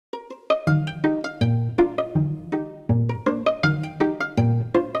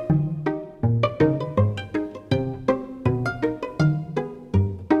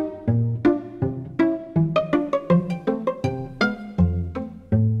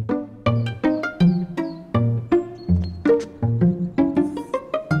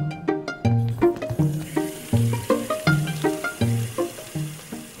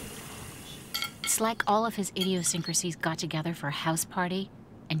all of his idiosyncrasies got together for a house party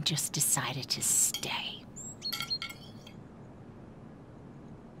and just decided to stay.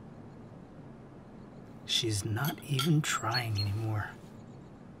 She's not even trying anymore.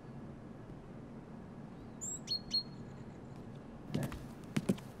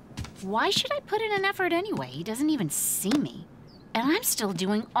 Why should I put in an effort anyway? He doesn't even see me. And I'm still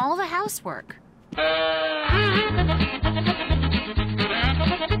doing all the housework.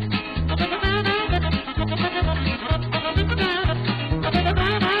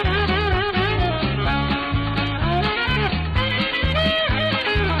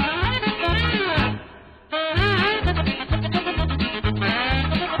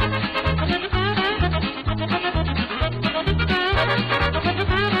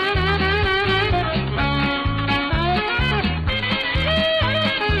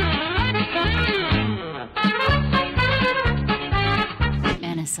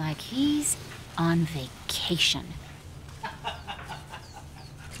 It's like he's on vacation.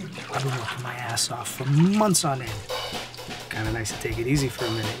 I've been working my ass off for months on end. Kind of nice to take it easy for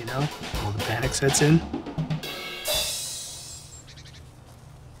a minute, you know? While the panic sets in.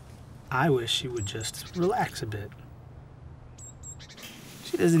 I wish she would just relax a bit.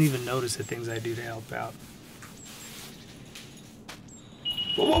 She doesn't even notice the things I do to help out.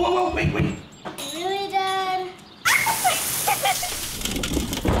 Whoa, whoa, whoa, whoa, wait, wait! Really, Dad?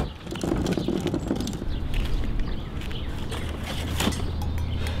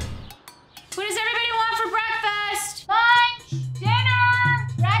 What does everybody want for breakfast? Lunch, dinner,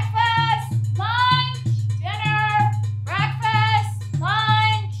 breakfast, lunch, dinner, breakfast,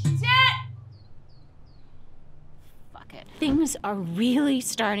 lunch, Fuck it. Things are really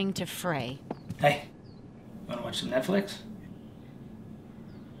starting to fray. Hey, wanna watch some Netflix?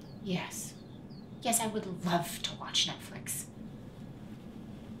 Yes. Yes, I would love to watch Netflix.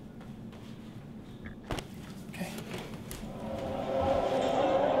 Okay.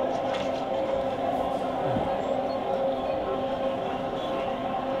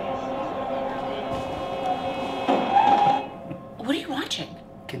 What are you watching?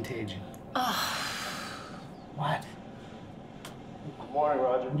 Contagion. Oh, What? Good morning,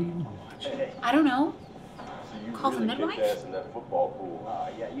 Roger. What do you want to watch? Hey, I don't know. so you Call the really midwife? kicked ass in that football pool.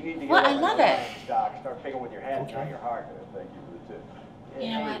 Yeah, you need to get What? I over love that, it. Doc, start picking with your hands, Okay. not your heart. Thank you for the tip. Hey,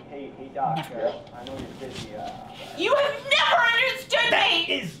 You know hey, what? Hey, Doc. Never really. I know you're busy. You have never understood That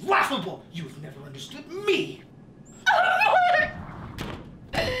me! is laughable! You've never understood me!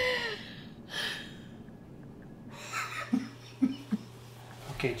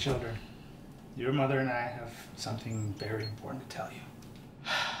 Okay, children. Your mother and I have something very important to tell you.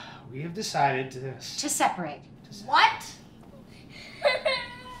 We have decided to... To separate. What?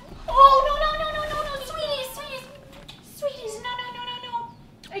 Oh, no, sweeties, no.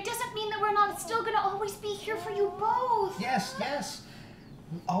 It doesn't mean that we're not still gonna always be here for you both. Yes, yes.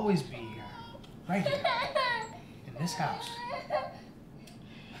 We'll always be here. Right here. In this house.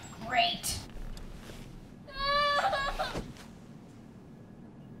 Great.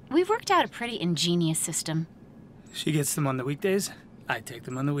 We've worked out a pretty ingenious system. She gets them on the weekdays. I take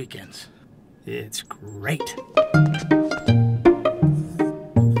them on the weekends. It's great.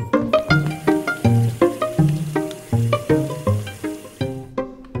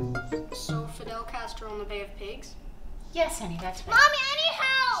 So, Fidel Castro on the Bay of Pigs? Yes, honey, that's right. Mommy, I need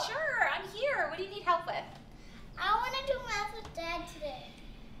help. Sure, I'm here. What do you need help with? I want to do math with Dad today.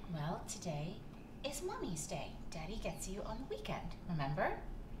 Well, today is Mommy's day. Daddy gets you on the weekend, remember?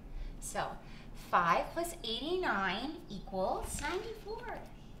 So, 5 plus 89 equals... 94.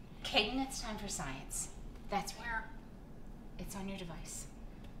 Caden, it's time for science. That's where. It's on your device.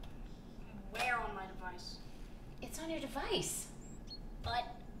 Where on my device? It's on your device. But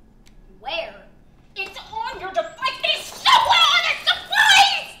where? It's on your device! It's somewhere on this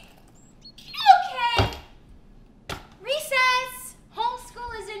device! Okay. Recess!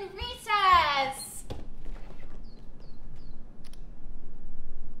 Homeschool is in recess!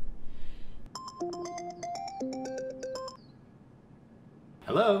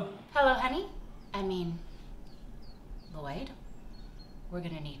 Hello? Hello, honey. I mean, Loyd. We're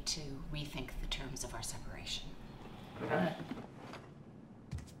gonna need to rethink the terms of our separation. All right.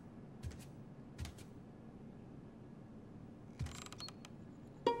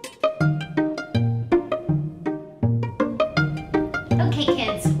 Okay,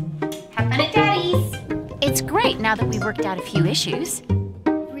 kids. Have fun at Daddy's. It's great now that we've worked out a few issues.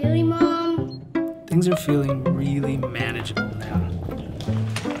 Really, Mom? Things are feeling really manageable now.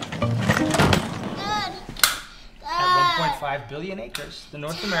 Dad. At 1.5 billion acres, the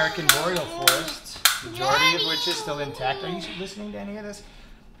North American boreal forests, majority of which is still intact. Are you listening to any of this?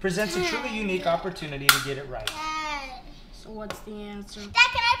 presents a truly unique opportunity to get it right. Dad. So what's the answer? Dad,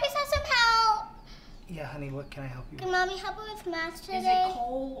 can I please have some help? Yeah, honey, what can I help you with? Can Mommy help me with math today? Is it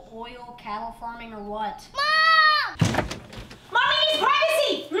coal, oil, cattle farming, or what? Mom! Mommy needs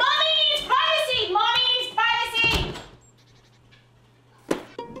privacy! Mommy needs privacy! Mommy needs privacy!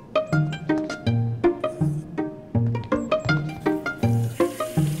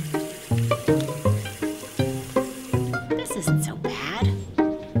 This isn't so bad.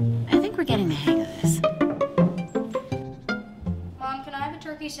 I think we're getting the hang of this. Mom, can I have a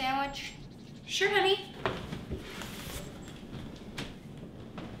turkey sandwich? Sure, honey.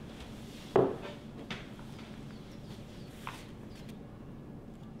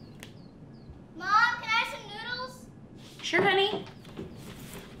 Mom, can I have some noodles? Sure, honey.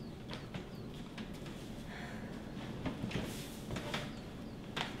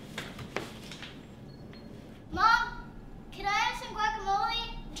 Mom, can I have some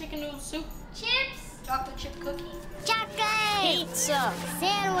guacamole? Chicken noodle soup? Chips? Chocolate chip cookie? Chocolate! Pizza!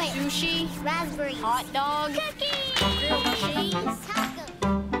 Sandwich! Sushi? Raspberries! Hot dog? Cookies! Grilled cheese? Taco!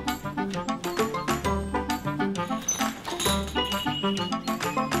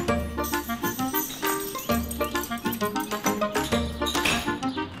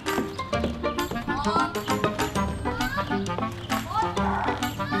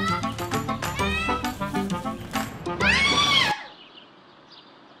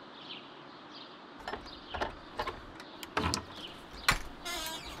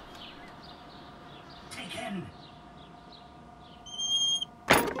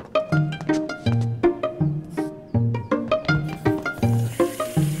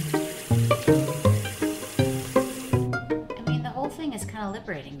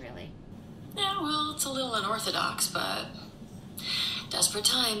 Liberating, really. Yeah, well, it's a little unorthodox, but desperate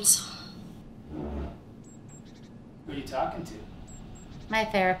times. Who are you talking to? My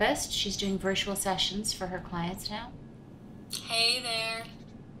therapist. She's doing virtual sessions for her clients now. Hey there.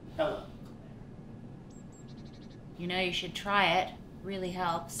 Hello. You know, you should try it. Really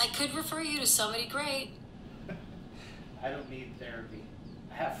helps. I could refer you to somebody great. I don't need therapy.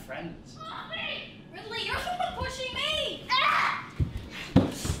 I have friends. Hey, Ridley, you're the one pushing me! Ah!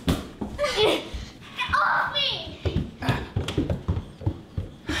 Get off me! I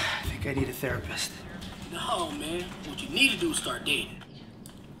think I need a therapist. No, man. What you need to do is start dating.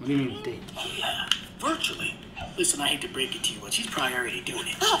 What do you mean date? Yeah, virtually. Listen, I hate to break it to you, but she's probably already doing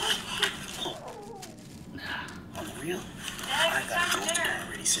it. On the real? I got a ghost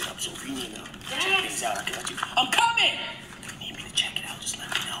already set up, so if you need to check things out, I can let you. I'm coming! If you need me to check it out, just let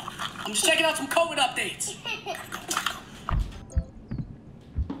me know. I'm just checking out some COVID updates. Gotta go.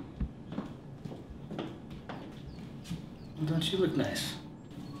 Don't you look nice?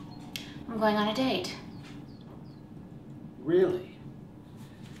 I'm going on a date. Really?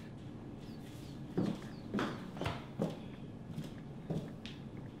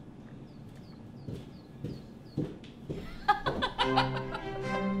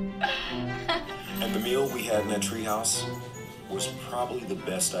 And the meal we had in that treehouse was probably the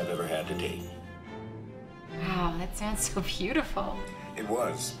best I've ever had to date. Wow, that sounds so beautiful. It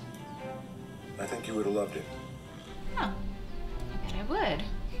was. I think you would have loved it. Oh, I bet I would.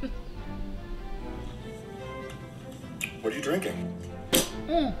 What are you drinking?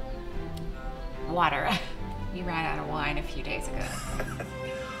 Water. We ran out of wine a few days ago.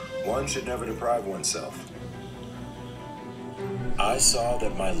 One should never deprive oneself. I saw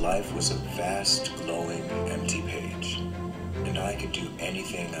that my life was a vast, glowing, empty page, and I could do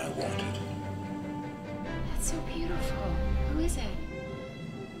anything I wanted. That's so beautiful. Who is it?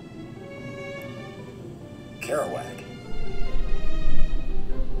 Kerouac.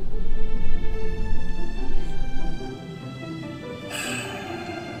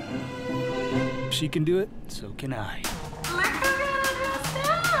 If she can do it, so can I. Marc, I'm gonna dressed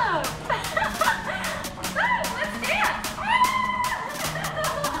up! Let's dance!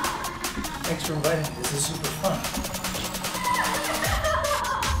 Thanks for inviting me. This is super fun.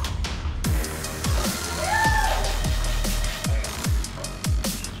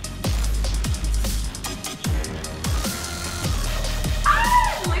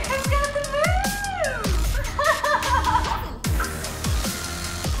 Look who's got the moves!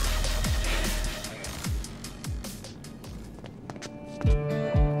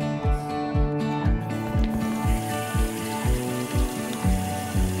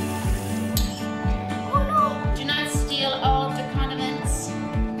 Do not steal all of the condiments. You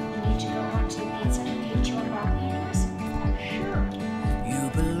need to go on to the pizza and get your barbecues. Sure. You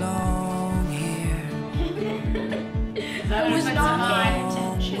belong here. That was not my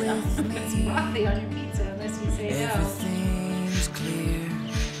intention. with It's broccoli on your pizza unless you say no. Everything's clear.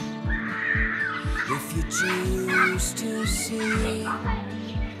 choose to see,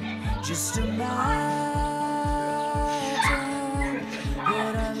 just imagine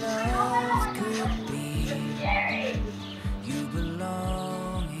what our love could be. You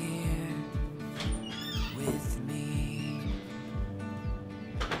belong here with me.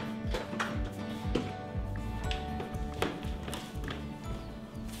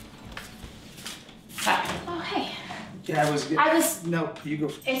 Oh, hey. Yeah, I was. No, you go.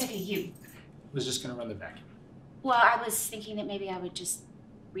 It's okay, you. Was just gonna run the vacuum. Well, I was thinking that maybe I would just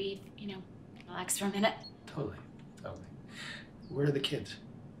read, relax for a minute. Totally. Where are the kids?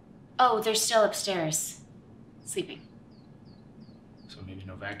 Oh, they're still upstairs, sleeping. So maybe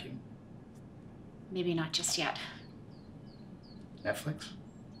no vacuum? Maybe not just yet. Netflix?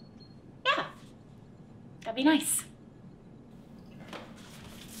 Yeah, that'd be nice.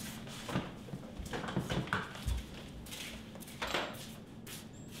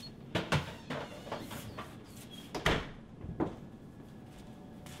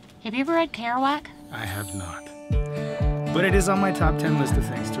 Have you ever read Kerouac? I have not. But it is on my top 10 list of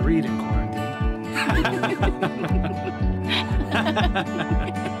things to read in quarantine.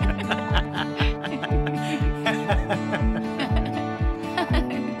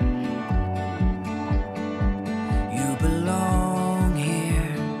 You belong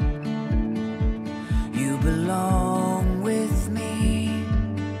here. You belong with me.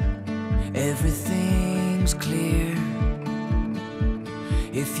 Everything's clear.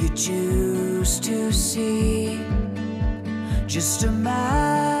 If you choose to see, just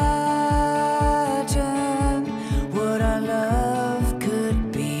imagine